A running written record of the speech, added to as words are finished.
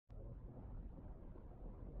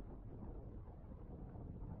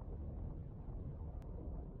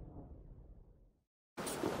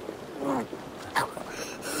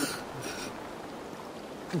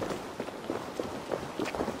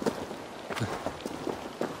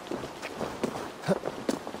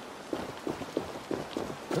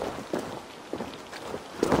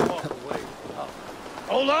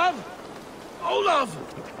Olaf! Olaf!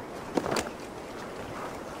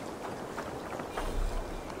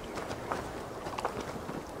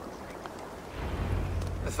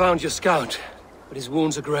 I found your scout, but his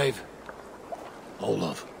wounds are grave.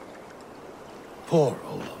 Olaf. Poor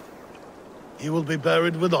Olaf. He will be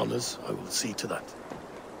buried with honors. I will see to that.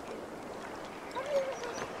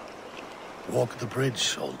 Walk the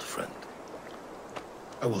bridge, old friend.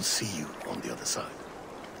 I will see you on the other side.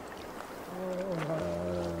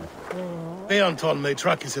 Beanton may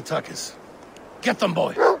track his attackers. Get them,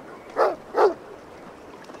 boy!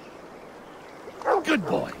 Good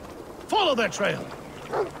boy. Follow their trail.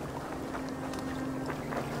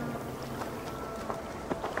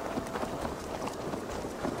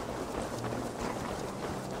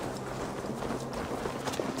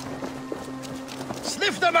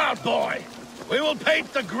 Sniff them out, boy! We will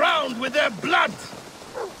paint the ground with their blood!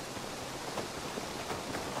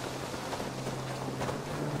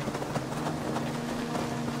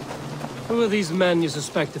 Who are these men you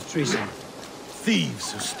suspect of treason?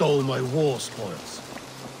 Thieves who stole my war spoils.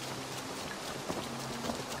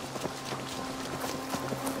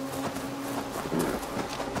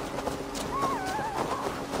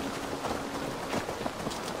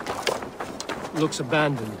 Looks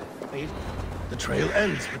abandoned. The trail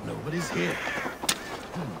ends, but nobody's here.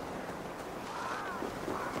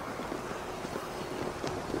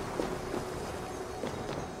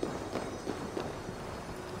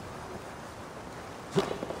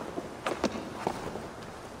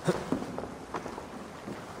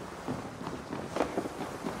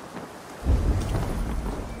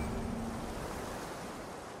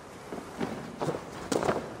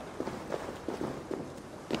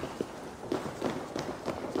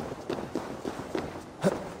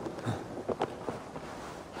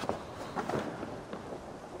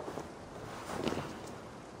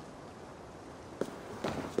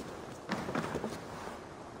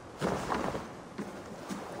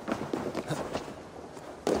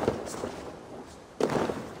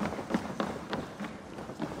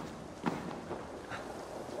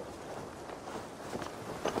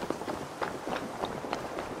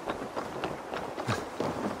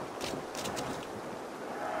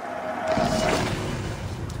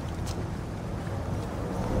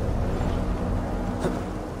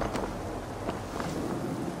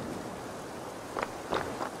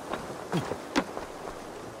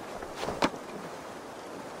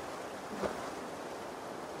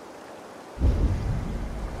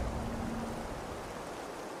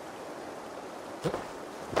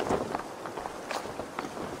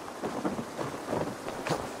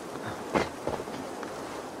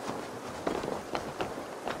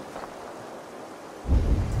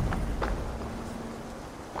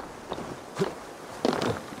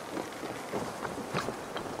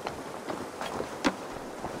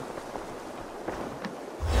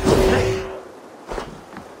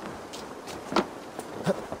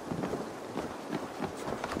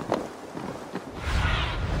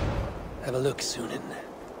 Have a look, Sunan.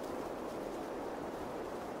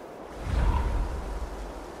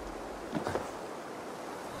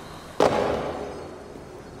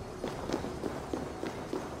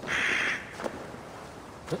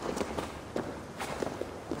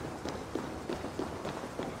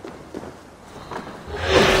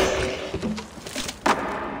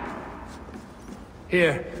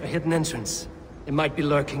 Here, a hidden entrance. It might be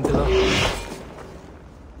lurking below.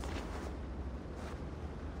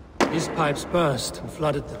 These pipes burst and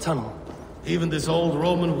flooded the tunnel. Even this old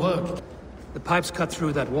Roman work. The pipes cut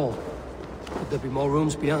through that wall. Could there be more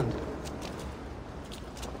rooms beyond?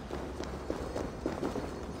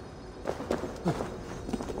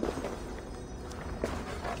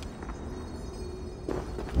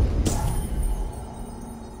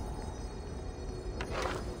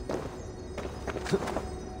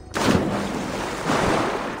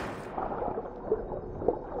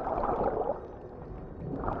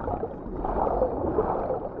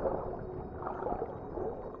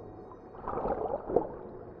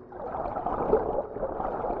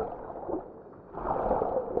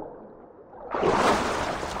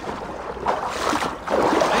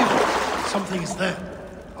 Something's there.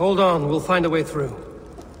 Hold on, we'll find a way through.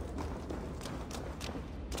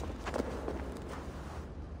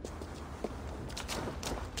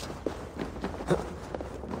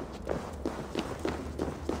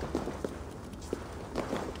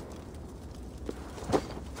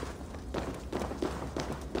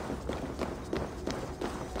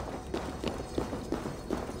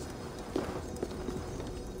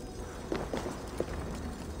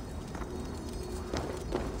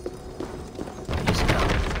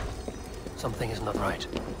 Something is not right.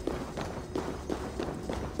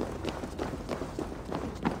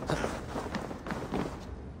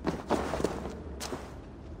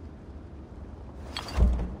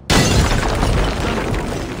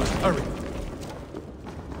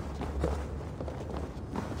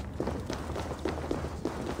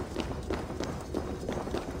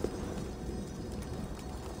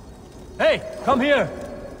 Hey, come here!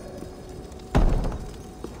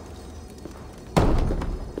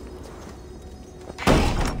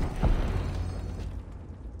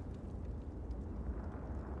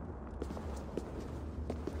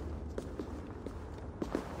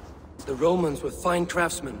 The Romans were fine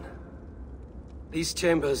craftsmen. These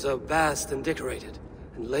chambers are vast and decorated,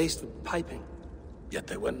 and laced with piping. Yet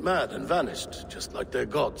they went mad and vanished, just like their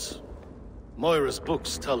gods. Moira's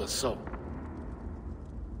books tell us so.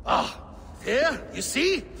 Ah, here, you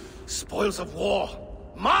see? Spoils of war.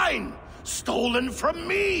 Mine! Stolen from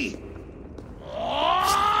me!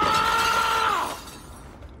 Ah!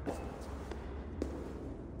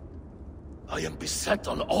 I am beset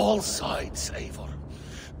on all sides, Eivor.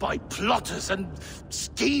 By plotters and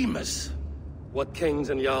schemers. What kings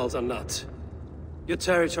and jarls are not. Your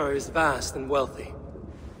territory is vast and wealthy.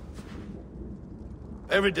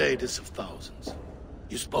 Every day it is of thousands.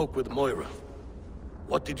 You spoke with Moira.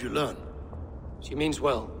 What did you learn? She means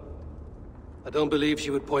well. I don't believe she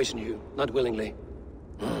would poison you, not willingly.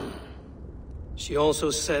 She also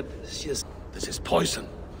said she has... This is poison.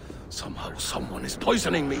 Somehow someone is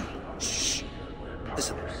poisoning me. Shh!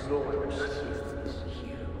 Listen.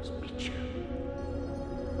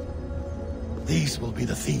 These will be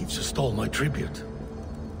the thieves who stole my tribute.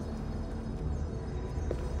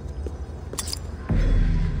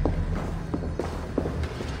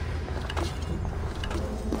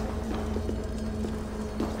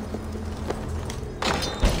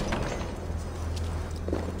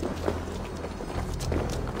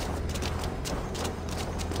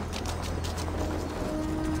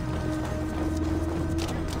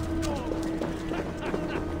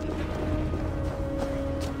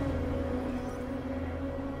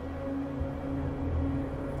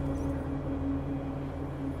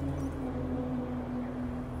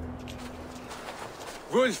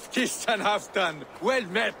 Wolf-kissed and half done. Well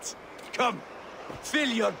met. Come, fill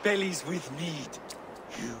your bellies with mead.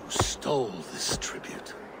 You stole this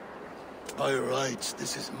tribute. By rights,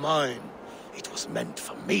 this is mine. It was meant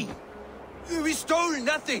for me. We stole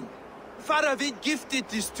nothing. Faravid gifted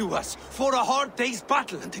this to us for a hard day's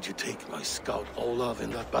battle. And did you take my scout Olav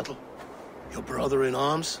in that battle? Your brother in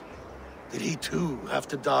arms? Did he too have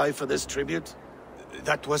to die for this tribute?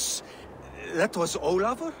 That was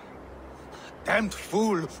Olafur? Damned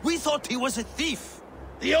fool! We thought he was a thief!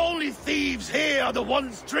 The only thieves here are the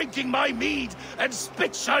ones drinking my mead and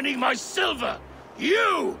spit-shining my silver!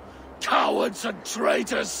 You! Cowards and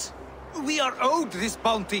traitors! We are owed this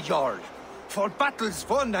bounty, Jarl. For battles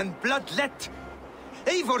won and blood let.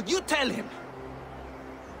 Eivor, you tell him!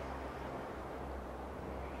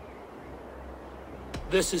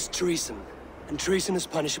 This is treason, and treason is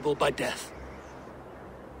punishable by death.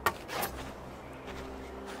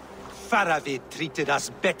 Faravid treated us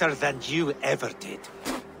better than you ever did.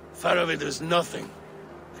 Faravid is nothing,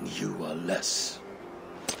 and you are less.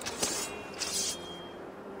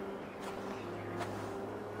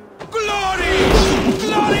 Glory!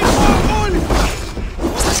 Glory for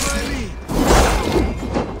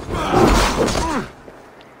Ulf!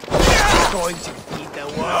 Going to feed the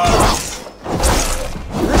world!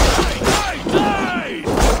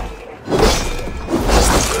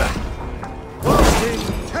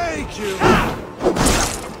 Take you!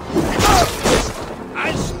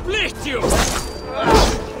 I'll split you!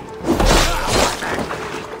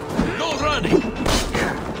 No running!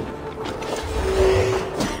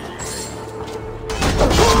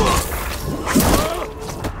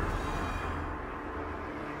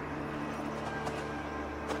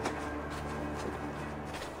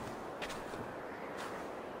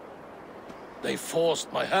 They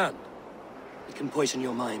forced my hand. It can poison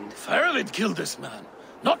your mind. Faravid killed this man,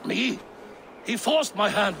 not me. He forced my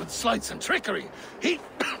hand with sleights and trickery. He...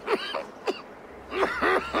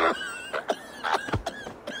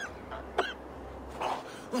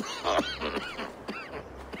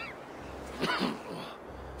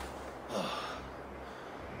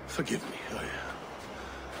 Forgive me.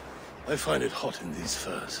 I find it hot in these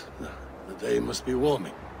furs. The day must be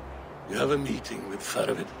warming. You have a meeting with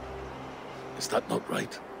Faravid. Is that not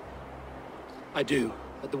right? I do,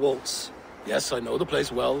 at the waltz. Yes, I know the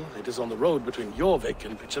place well. It is on the road between Jorvik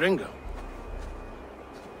and Picheringa.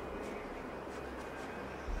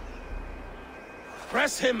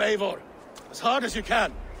 Press him, Eivor. As hard as you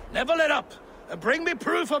can. Never let up. And bring me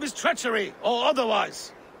proof of his treachery, or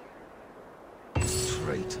otherwise.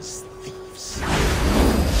 Traitors, thieves.